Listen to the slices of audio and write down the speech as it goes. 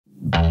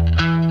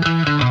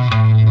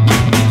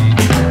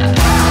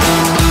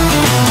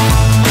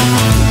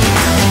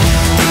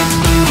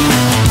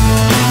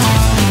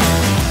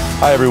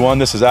Hi everyone,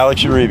 this is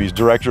Alex Uribe,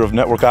 Director of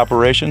Network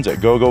Operations at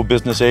Gogo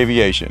Business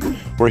Aviation.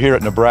 We're here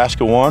at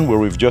Nebraska 1 where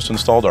we've just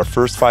installed our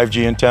first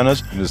 5G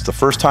antennas. It's the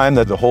first time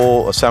that the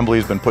whole assembly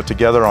has been put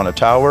together on a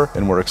tower,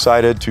 and we're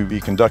excited to be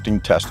conducting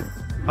testing.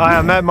 Hi,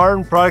 I'm Matt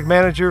Martin, Product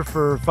Manager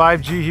for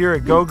 5G here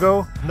at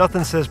Gogo.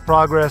 Nothing says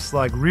progress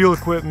like real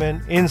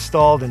equipment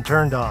installed and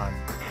turned on.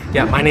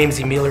 Yeah, my name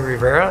is Emilio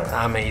Rivera.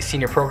 I'm a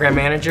Senior Program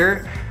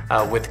Manager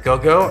with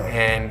Gogo,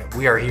 and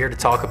we are here to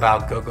talk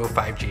about Gogo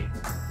 5G.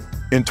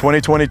 In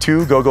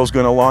 2022, Gogo is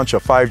going to launch a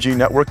 5G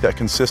network that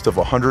consists of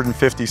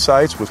 150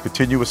 sites with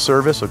continuous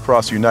service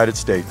across the United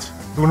States.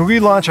 When we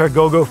launch our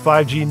Gogo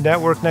 5G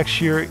network next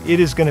year,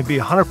 it is going to be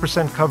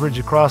 100% coverage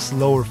across the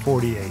lower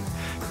 48.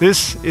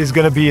 This is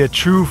going to be a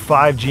true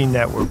 5G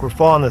network. We're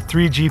following the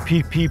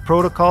 3GPP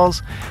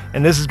protocols,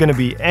 and this is going to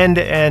be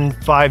end-to-end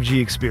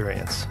 5G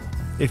experience.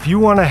 If you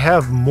want to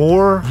have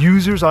more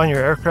users on your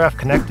aircraft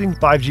connecting,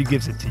 5G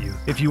gives it to you.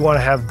 If you want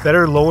to have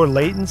better lower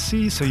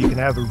latency so you can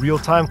have a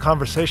real-time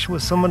conversation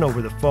with someone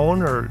over the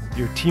phone or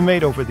your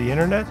teammate over the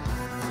internet,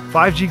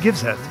 5G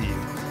gives that to you.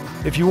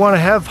 If you want to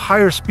have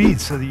higher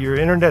speeds so that your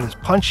internet is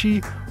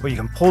punchy or you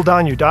can pull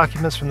down your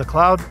documents from the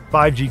cloud,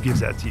 5G gives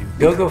that to you.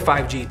 Gogo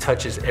 5G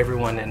touches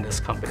everyone in this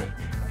company.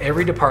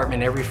 Every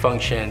department, every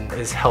function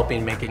is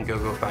helping making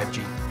Gogo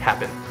 5G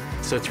happen.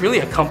 So it's really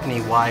a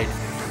company-wide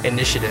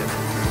initiative.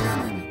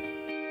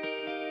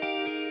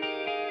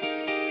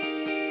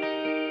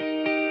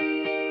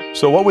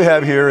 So what we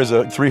have here is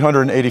a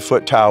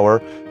 380-foot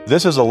tower.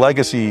 This is a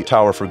legacy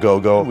tower for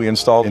Gogo. We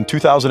installed in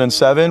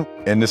 2007,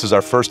 and this is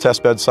our first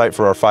testbed site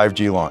for our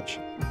 5G launch.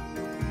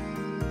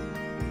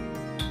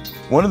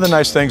 One of the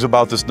nice things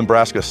about this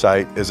Nebraska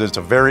site is it's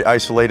a very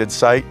isolated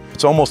site.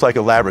 It's almost like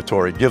a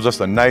laboratory. It gives us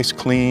a nice,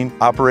 clean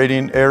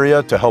operating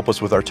area to help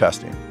us with our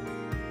testing.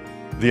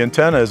 The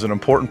antenna is an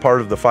important part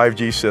of the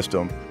 5G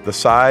system. The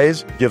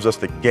size gives us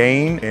the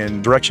gain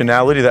and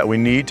directionality that we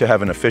need to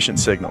have an efficient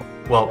signal.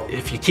 Well,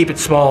 if you keep it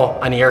small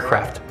on the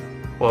aircraft,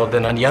 well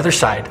then on the other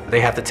side, they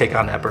have to take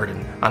on that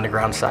burden on the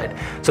ground side.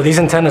 So these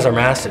antennas are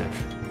massive.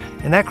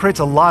 And that creates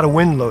a lot of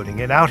wind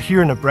loading. And out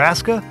here in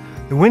Nebraska,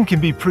 the wind can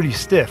be pretty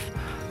stiff.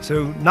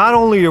 So not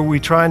only are we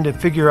trying to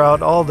figure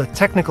out all the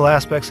technical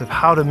aspects of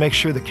how to make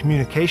sure the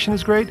communication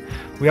is great,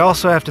 we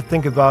also have to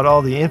think about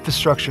all the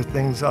infrastructure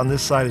things on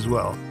this side as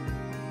well.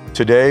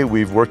 Today,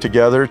 we've worked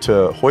together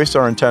to hoist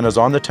our antennas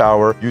on the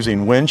tower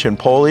using winch and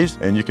pulleys,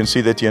 and you can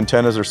see that the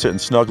antennas are sitting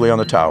snugly on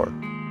the tower.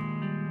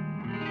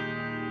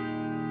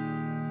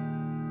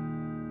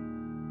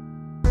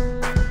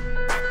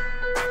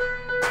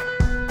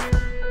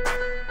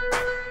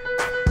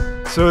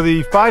 So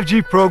the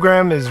 5G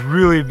program has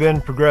really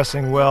been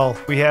progressing well.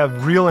 We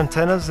have real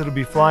antennas that'll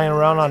be flying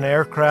around on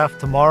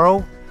aircraft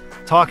tomorrow,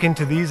 talking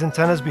to these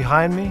antennas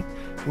behind me.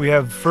 We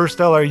have first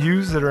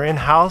LRUs that are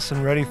in-house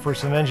and ready for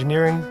some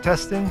engineering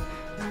testing.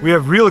 We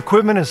have real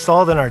equipment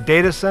installed in our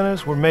data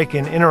centers. We're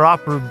making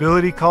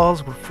interoperability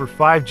calls for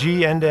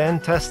 5G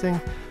end-to-end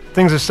testing.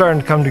 Things are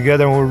starting to come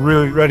together and we're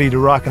really ready to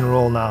rock and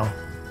roll now.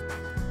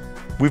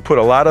 We've put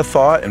a lot of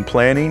thought and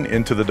planning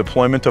into the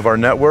deployment of our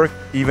network,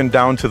 even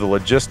down to the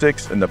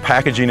logistics and the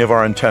packaging of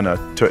our antenna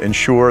to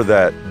ensure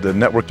that the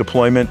network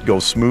deployment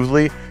goes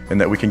smoothly and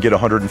that we can get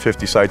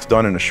 150 sites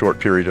done in a short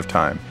period of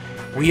time.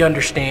 We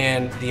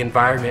understand the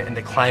environment and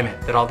the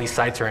climate that all these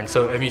sites are in.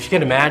 So, I mean, if you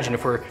can imagine,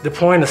 if we're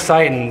deploying a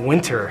site in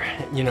winter,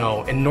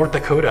 in North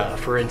Dakota,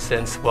 for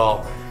instance,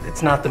 well,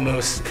 it's not the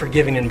most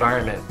forgiving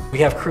environment. We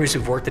have crews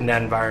who've worked in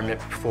that environment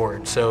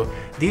before. So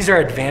these are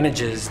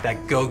advantages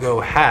that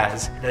Gogo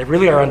has that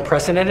really are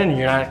unprecedented and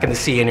you're not going to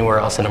see anywhere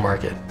else in the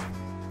market.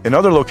 In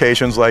other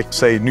locations like,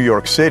 say, New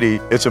York City,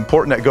 it's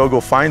important that Gogo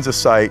finds a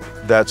site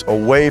that's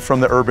away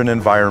from the urban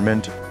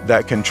environment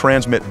that can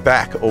transmit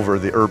back over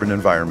the urban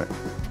environment.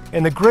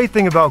 And the great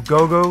thing about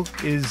Gogo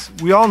is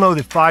we all know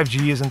that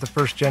 5G isn't the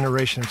first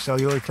generation of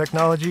cellular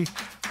technology.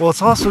 Well,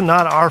 it's also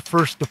not our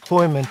first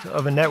deployment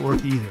of a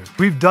network either.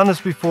 We've done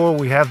this before.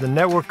 We have the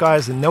network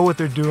guys that know what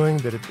they're doing,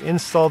 that have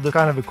installed this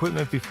kind of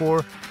equipment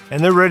before,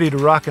 and they're ready to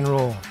rock and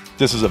roll.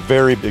 This is a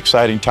very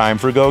exciting time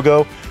for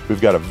Gogo. We've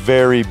got a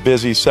very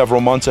busy several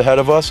months ahead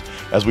of us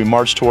as we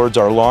march towards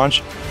our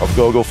launch of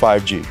Gogo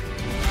 5G.